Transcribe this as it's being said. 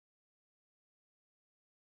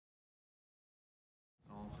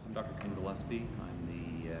I'm Dr. Ken Gillespie. I'm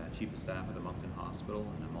the Chief of Staff of the Moncton Hospital,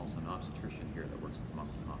 and I'm also an obstetrician here that works at the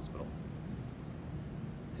Moncton Hospital.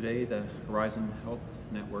 Today, the Horizon Health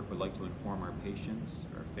Network would like to inform our patients,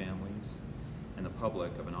 our families, and the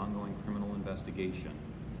public of an ongoing criminal investigation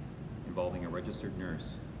involving a registered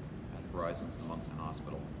nurse at Horizon's the Moncton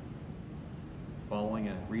Hospital. Following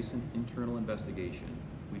a recent internal investigation,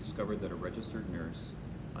 we discovered that a registered nurse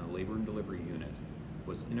on a labor and delivery unit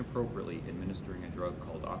was inappropriately administering a drug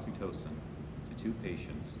called oxytocin to two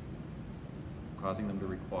patients, causing them to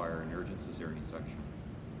require an urgent cesarean section.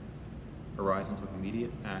 Horizon took immediate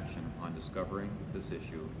action upon discovering this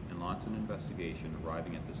issue and launched an investigation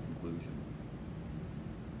arriving at this conclusion.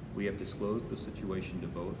 We have disclosed the situation to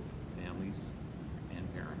both families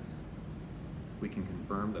and parents. We can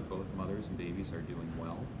confirm that both mothers and babies are doing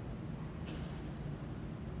well.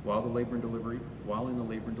 While in the labor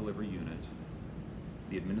and delivery unit,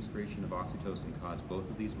 the administration of oxytocin caused both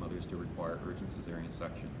of these mothers to require urgent cesarean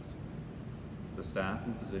sections. The staff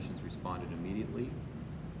and physicians responded immediately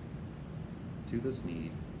to this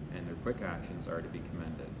need, and their quick actions are to be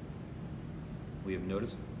commended. We have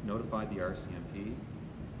notified the RCMP,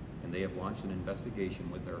 and they have launched an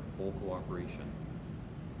investigation with our full cooperation.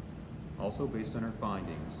 Also, based on our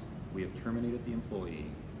findings, we have terminated the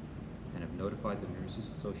employee and have notified the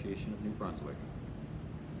Nurses Association of New Brunswick.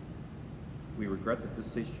 We regret that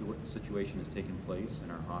this situation has taken place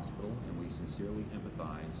in our hospital, and we sincerely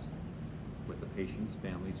empathize with the patients,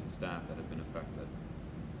 families, and staff that have been affected.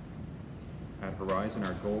 At Horizon,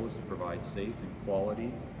 our goal is to provide safe and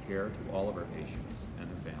quality care to all of our patients and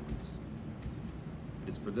their families. It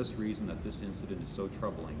is for this reason that this incident is so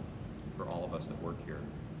troubling for all of us that work here.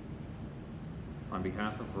 On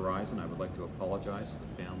behalf of Horizon, I would like to apologize to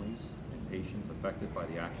the families and patients affected by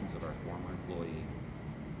the actions of our former employee.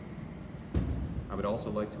 I would also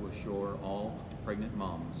like to assure all pregnant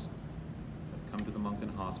moms that come to the Moncton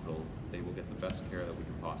Hospital they will get the best care that we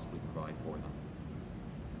can possibly provide for them.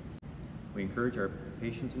 We encourage our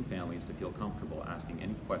patients and families to feel comfortable asking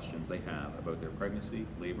any questions they have about their pregnancy,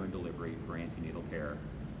 labor and delivery, or antenatal care.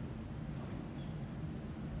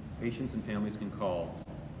 Patients and families can call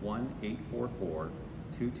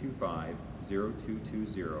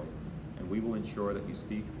 1-844-225-0220, and we will ensure that you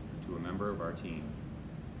speak to a member of our team.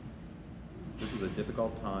 This is a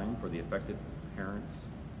difficult time for the affected parents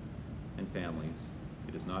and families.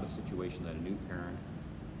 It is not a situation that a new parent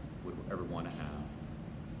would ever want to have.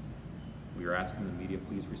 We are asking the media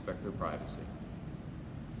please respect their privacy.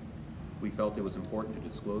 We felt it was important to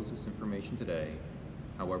disclose this information today.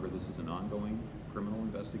 However, this is an ongoing criminal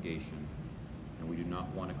investigation, and we do not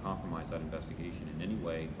want to compromise that investigation in any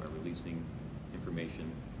way by releasing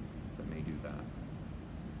information that may do that.